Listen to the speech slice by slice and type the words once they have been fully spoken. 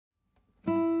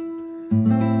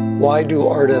Why do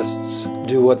artists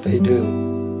do what they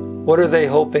do? What are they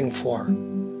hoping for?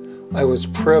 I was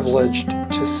privileged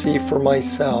to see for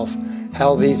myself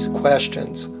how these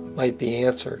questions might be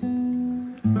answered.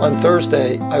 On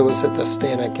Thursday, I was at the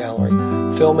Stanek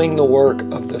Gallery, filming the work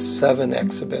of the 7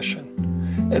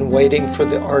 exhibition and waiting for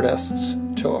the artists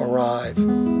to arrive.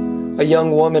 A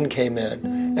young woman came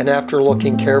in, and after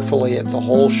looking carefully at the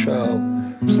whole show,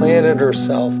 planted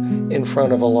herself in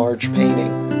front of a large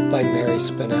painting by Mary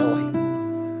Spinelli.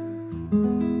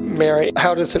 Mary,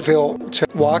 how does it feel to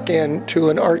walk into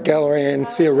an art gallery and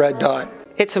see a red dot?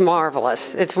 It's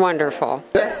marvelous. It's wonderful.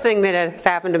 Best thing that has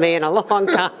happened to me in a long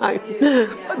time.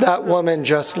 That woman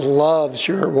just loves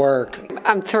your work.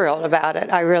 I'm thrilled about it.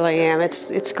 I really am.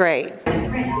 It's great.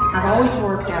 I've always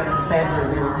worked out of the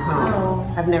bedroom in our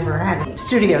home. I've never had a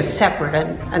studio separate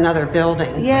in another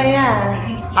building.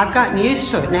 Yeah. I've gotten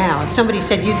used to it now. If somebody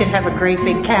said you could have a great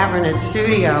big cavernous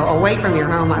studio away from your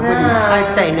home, I'd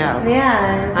say no.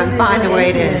 Yeah. I'm fine the way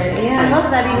it is. Yeah, I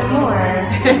love that even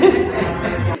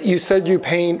more. You said you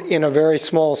paint in a very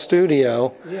small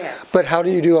studio. Yes. But how do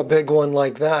you do a big one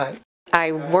like that?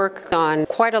 I work on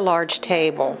quite a large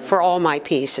table for all my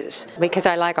pieces because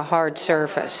I like a hard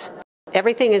surface.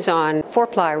 Everything is on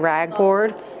 4-ply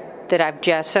ragboard that I've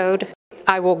gessoed.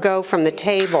 I will go from the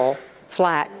table,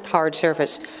 flat, hard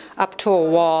surface, up to a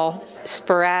wall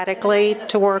sporadically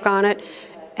to work on it,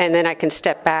 and then I can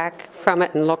step back from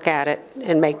it and look at it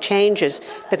and make changes,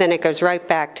 but then it goes right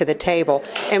back to the table.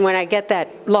 And when I get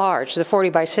that large, the 40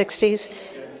 by 60s,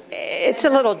 it's a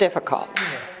little difficult.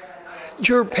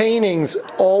 Your paintings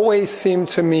always seem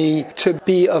to me to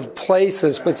be of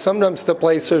places, but sometimes the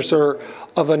places are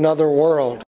of another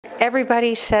world.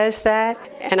 Everybody says that,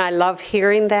 and I love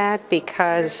hearing that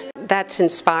because that's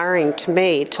inspiring to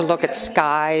me to look at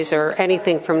skies or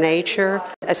anything from nature.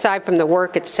 Aside from the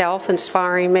work itself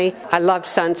inspiring me, I love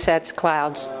sunsets,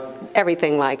 clouds,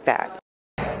 everything like that.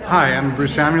 Hi, I'm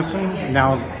Bruce Samuelson,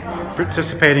 now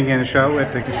participating in a show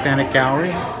at the Stanek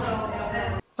Gallery.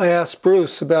 I asked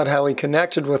Bruce about how he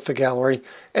connected with the gallery,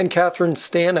 and Catherine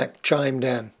Stanek chimed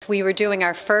in. We were doing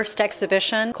our first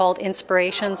exhibition called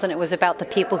Inspirations, and it was about the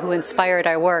people who inspired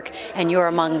our work, and you're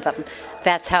among them.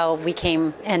 That's how we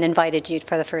came and invited you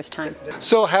for the first time.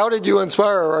 So how did you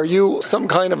inspire? Are you some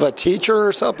kind of a teacher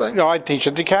or something? No, I teach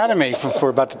at the Academy for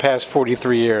about the past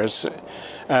 43 years.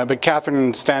 But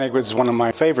Catherine Stanek was one of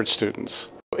my favorite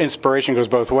students. Inspiration goes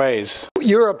both ways.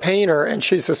 You're a painter and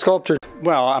she's a sculptor.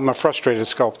 Well, I'm a frustrated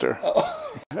sculptor.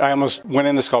 I almost went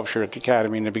into sculpture at the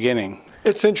Academy in the beginning.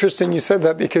 It's interesting you said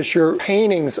that because your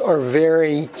paintings are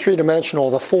very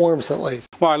three-dimensional, the forms at least.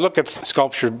 Well, I look at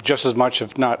sculpture just as much,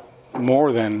 if not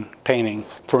more than painting,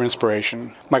 for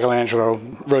inspiration. Michelangelo,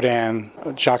 Rodin,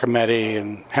 Giacometti,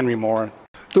 and Henry Moore.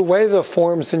 The way the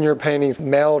forms in your paintings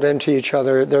meld into each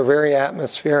other, they're very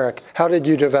atmospheric. How did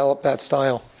you develop that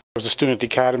style? I was a student at the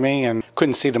Academy and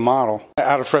couldn't see the model.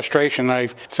 Out of frustration, I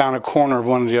found a corner of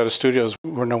one of the other studios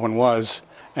where no one was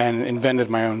and invented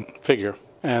my own figure.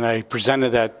 And I presented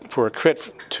that for a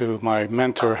crit to my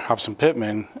mentor, Hobson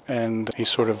Pittman, and he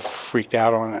sort of freaked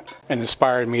out on it and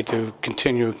inspired me to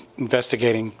continue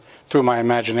investigating through my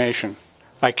imagination.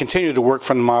 I continued to work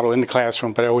from the model in the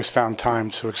classroom, but I always found time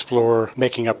to explore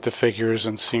making up the figures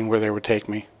and seeing where they would take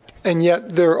me. And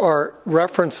yet there are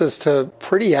references to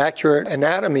pretty accurate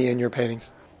anatomy in your paintings.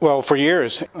 Well, for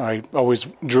years, I always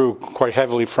drew quite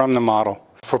heavily from the model.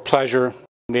 For pleasure,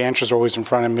 the answers are always in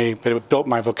front of me, but it built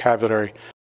my vocabulary.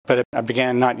 But I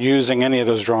began not using any of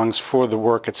those drawings for the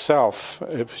work itself.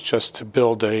 It was just to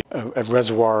build a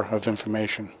reservoir of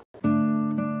information.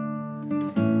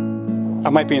 I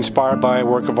might be inspired by a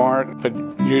work of art, but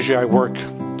usually I work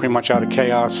pretty much out of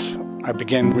chaos. I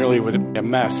begin really with a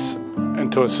mess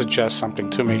until it suggests something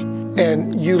to me.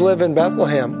 And you live in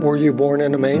Bethlehem. Were you born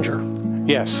in a manger?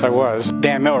 Yes, I was.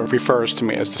 Dan Miller refers to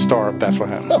me as the Star of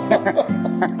Bethlehem.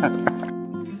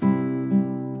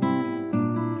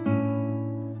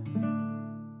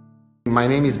 My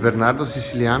name is Bernardo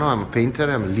Siciliano. I'm a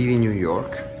painter. I'm living in New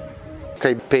York.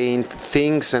 I paint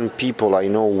things and people I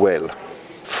know well.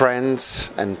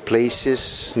 Friends and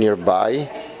places nearby.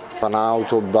 An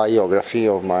autobiography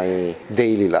of my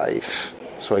daily life.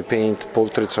 So I paint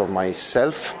portraits of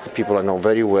myself, people I know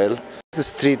very well. The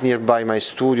street nearby my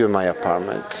studio and my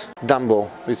apartment. Dumbo,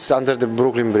 it's under the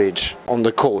Brooklyn Bridge, on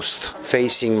the coast,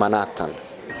 facing Manhattan.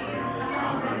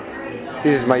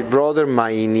 This is my brother,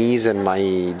 my niece and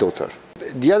my daughter.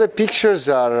 The other pictures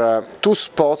are 2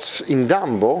 spots in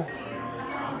Dumbo.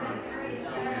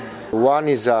 One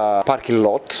is a parking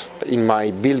lot in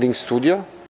my building studio,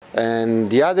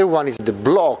 and the other one is the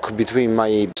block between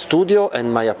my studio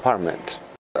and my apartment.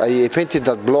 I painted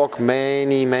that block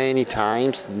many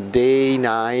times, day,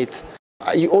 night.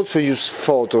 I also use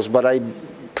photos, but I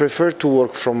prefer to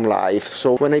work from life.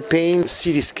 So when I paint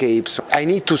cityscapes, I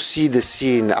need to see the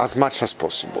scene as much as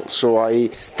possible. So I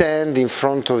stand in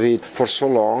front of it for so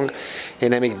long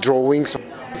and I make drawings.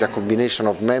 It's a combination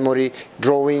of memory,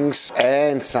 drawings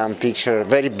and some pictures,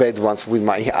 very bad ones with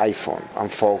my iPhone,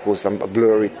 unfocused and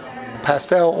blurry.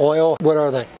 Pastel, oil, what are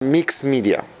they? Mixed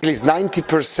media. It's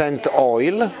 90%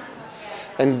 oil,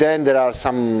 and then there are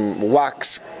some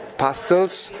wax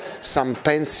pastels, some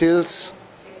pencils.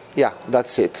 Yeah,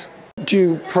 that's it. Do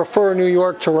you prefer New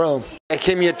York to Rome? I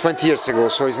came here 20 years ago,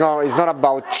 so it's not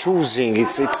about choosing,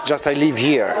 it's just I live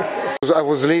here. I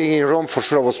was living in Rome, for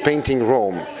sure I was painting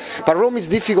Rome. But Rome is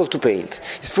difficult to paint.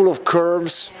 It's full of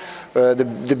curves.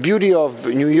 The beauty of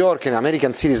New York and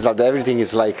American cities is that everything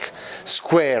is like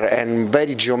square and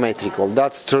very geometrical.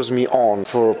 That turns me on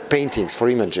for paintings, for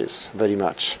images, very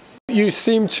much. You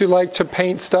seem to like to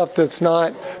paint stuff that's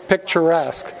not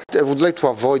picturesque. I would like to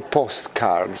avoid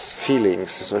postcards,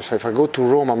 feelings. So if I go to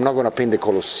Rome, I'm not going to paint the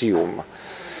Colosseum.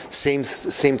 Same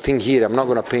thing here. I'm not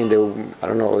going to paint the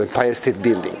Empire State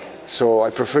Building. So I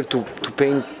prefer to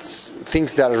paint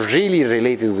things that are really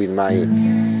related with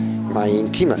my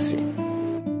intimacy.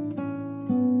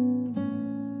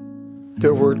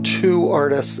 There were two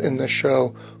artists in the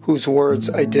show whose words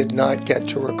I did not get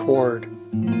to record.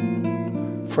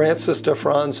 Francis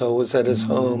DiFronzo was at his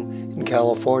home in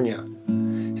California.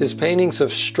 His paintings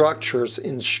of structures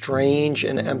in strange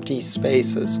and empty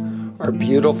spaces are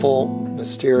beautiful,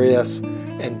 mysterious,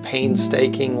 and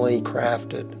painstakingly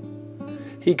crafted.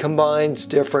 He combines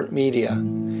different media.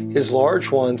 His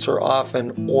large ones are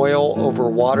often oil over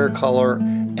watercolor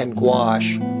and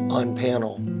gouache on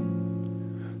panel.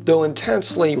 Though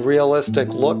intensely realistic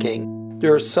looking,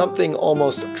 there is something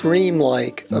almost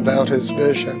dreamlike about his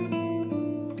vision.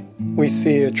 We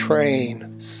see a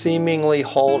train seemingly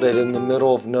halted in the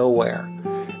middle of nowhere,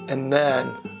 and then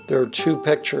there are two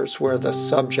pictures where the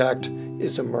subject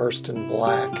is immersed in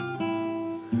black.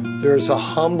 There's a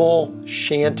humble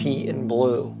shanty in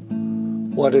blue.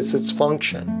 What is its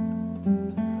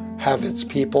function? Have its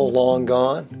people long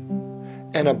gone?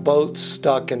 And a boat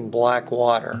stuck in black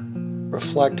water,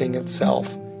 reflecting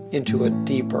itself into a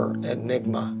deeper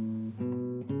enigma.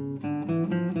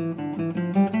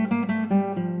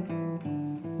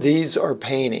 These are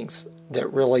paintings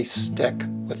that really stick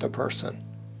with a person.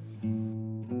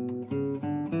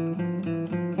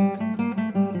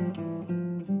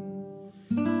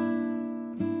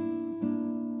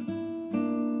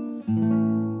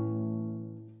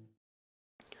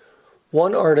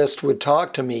 One artist would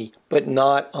talk to me, but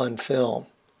not on film.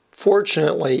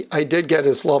 Fortunately, I did get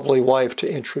his lovely wife to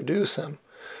introduce him,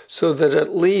 so that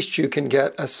at least you can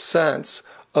get a sense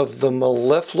of the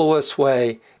mellifluous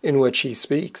way in which he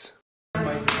speaks.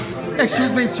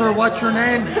 Excuse me, sir, what's your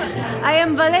name? I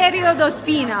am Valerio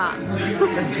D'Ospina.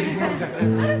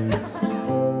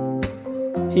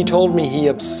 He told me he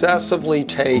obsessively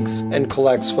takes and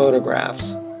collects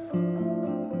photographs.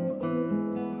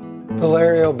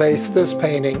 Valerio based this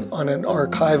painting on an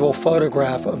archival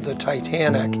photograph of the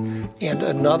Titanic and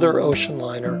another ocean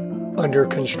liner under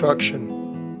construction.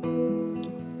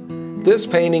 This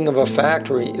painting of a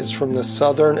factory is from the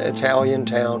southern Italian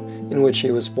town in which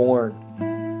he was born.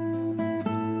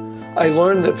 I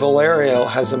learned that Valerio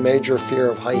has a major fear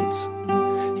of heights.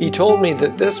 He told me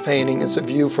that this painting is a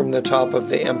view from the top of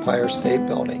the Empire State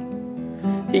Building.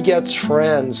 He gets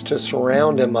friends to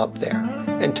surround him up there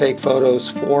and take photos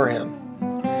for him.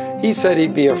 He said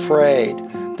he'd be afraid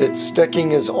that sticking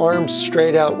his arms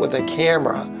straight out with a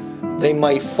camera, they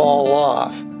might fall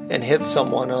off and hit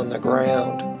someone on the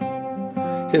ground.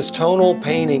 His tonal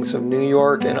paintings of New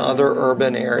York and other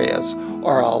urban areas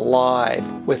are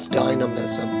alive with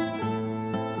dynamism.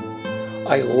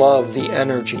 I love the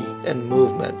energy and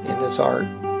movement in his art.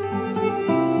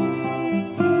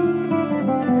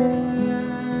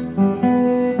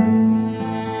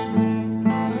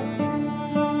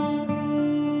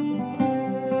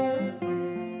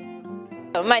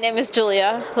 My name is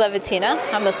Julia Levitina.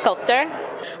 I'm a sculptor.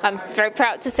 I'm very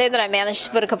proud to say that I managed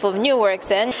to put a couple of new works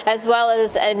in, as well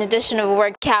as an addition of a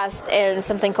work cast in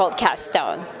something called cast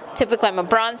stone. Typically I'm a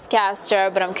bronze caster,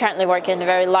 but I'm currently working a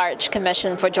very large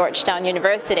commission for Georgetown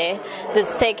University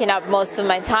that's taking up most of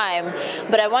my time.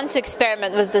 But I want to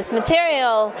experiment with this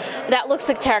material that looks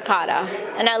like terracotta.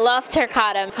 And I love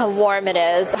terracotta, how warm it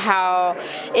is, how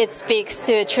it speaks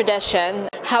to tradition,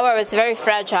 However, it's very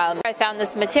fragile. I found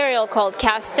this material called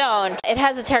cast stone. It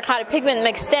has a terracotta pigment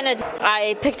mixed in it.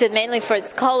 I picked it mainly for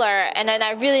its color, and then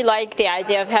I really like the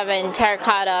idea of having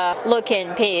terracotta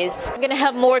look-in piece. I'm going to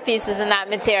have more pieces in that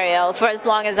material for as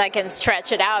long as I can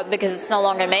stretch it out because it's no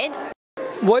longer made.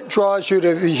 What draws you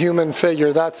to the human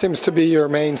figure? That seems to be your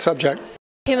main subject.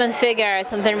 Human figure is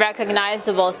something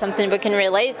recognizable, something we can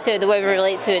relate to the way we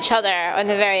relate to each other on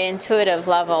a very intuitive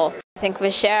level. I think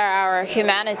we share our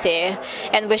humanity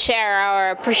and we share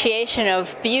our appreciation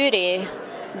of beauty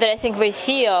that I think we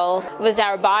feel with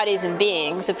our bodies and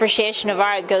beings. Appreciation of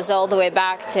art goes all the way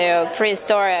back to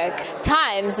prehistoric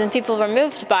times, and people were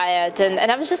moved by it.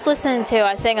 And I was just listening to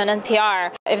a thing on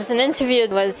NPR. It was an interview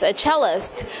with a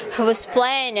cellist who was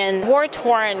playing in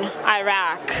war-torn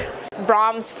Iraq,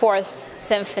 Brahms' Fourth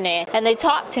Symphony, and they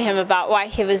talked to him about why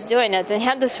he was doing it, and he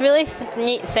had this really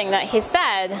neat thing that he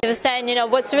said. He was saying, you know,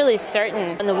 what's really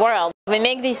certain in the world? We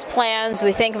make these plans,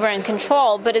 we think we're in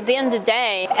control, but at the end of the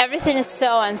day, everything is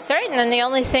so uncertain, and the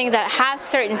only thing that has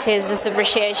certainty is this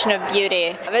appreciation of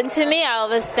beauty. And to me, I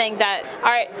always think that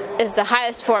art is the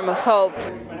highest form of hope.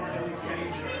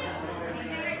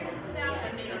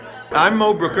 I'm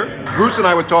Moe Brooker. Bruce and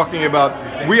I were talking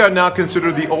about we are now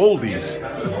considered the oldies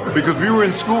because we were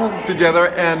in school together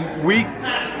and we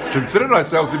considered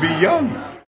ourselves to be young.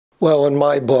 Well, in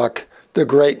my book, the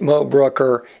great Moe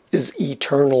Brooker is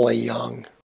eternally young.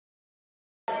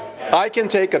 I can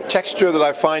take a texture that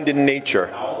I find in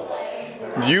nature,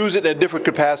 use it in a different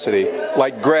capacity,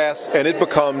 like grass, and it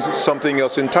becomes something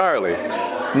else entirely.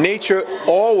 Nature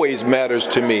always matters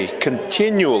to me,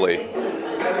 continually.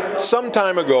 Some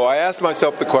time ago, I asked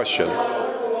myself the question,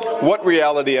 what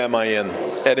reality am I in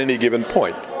at any given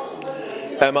point?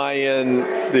 Am I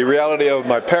in the reality of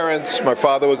my parents? My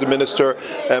father was a minister.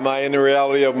 Am I in the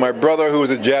reality of my brother, who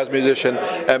was a jazz musician?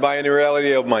 Am I in the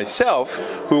reality of myself,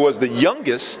 who was the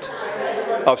youngest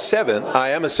of 7? I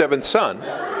am a 7th son.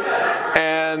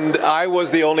 And I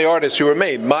was the only artist who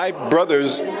remained. My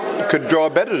brothers could draw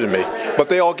better than me, but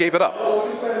they all gave it up.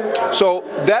 So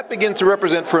that begins to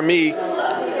represent for me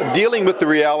dealing with the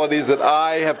realities that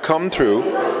I have come through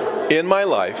in my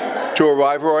life to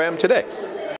arrive where I am today.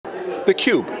 The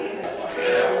cube.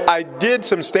 I did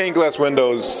some stained glass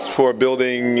windows for a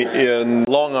building in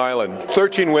Long Island.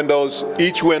 13 windows,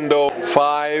 each window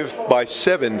 5 by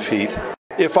 7 feet.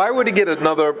 If I were to get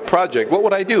another project, what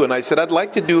would I do? And I said, I'd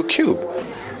like to do a cube.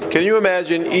 Can you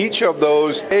imagine each of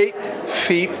those 8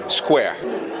 feet square?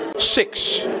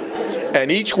 6.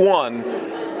 And each one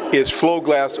is flow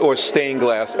glass or stained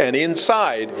glass, and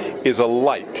inside is a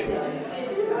light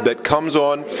that comes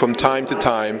on from time to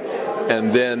time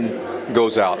and then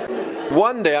goes out.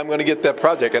 One day I'm going to get that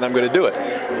project and I'm going to do it.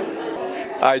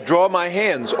 I draw my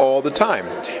hands all the time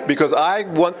because I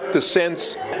want the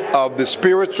sense of the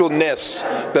spiritualness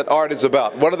that art is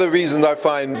about. One of the reasons I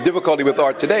find difficulty with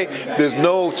art today, there's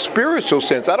no spiritual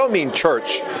sense. I don't mean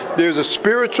church. There's a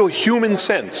spiritual human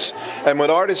sense. And when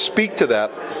artists speak to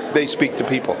that, they speak to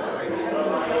people.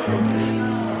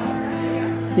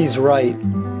 He's right.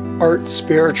 Art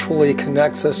spiritually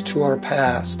connects us to our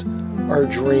past, our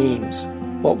dreams,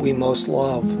 what we most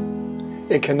love.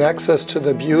 It connects us to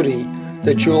the beauty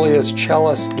that Julia's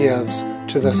cellist gives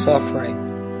to the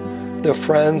suffering, the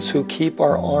friends who keep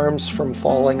our arms from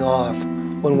falling off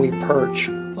when we perch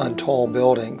on tall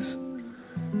buildings,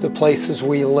 the places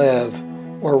we live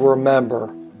or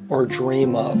remember or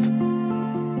dream of.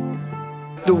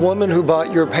 The woman who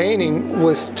bought your painting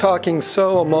was talking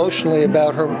so emotionally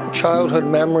about her childhood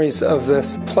memories of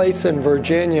this place in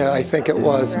Virginia, I think it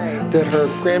was, that her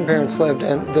grandparents lived,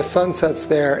 and the sunsets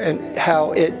there, and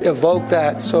how it evoked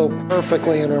that so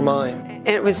perfectly in her mind. And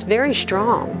it was very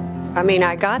strong. I mean,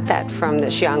 I got that from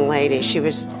this young lady. She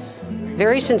was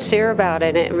very sincere about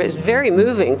it, and it was very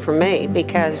moving for me,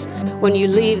 because when you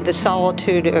leave the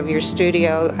solitude of your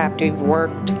studio after you've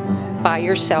worked by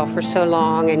yourself for so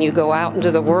long and you go out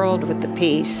into the world with the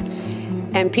piece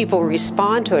and people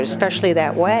respond to it, especially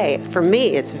that way, for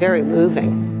me it's very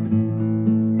moving.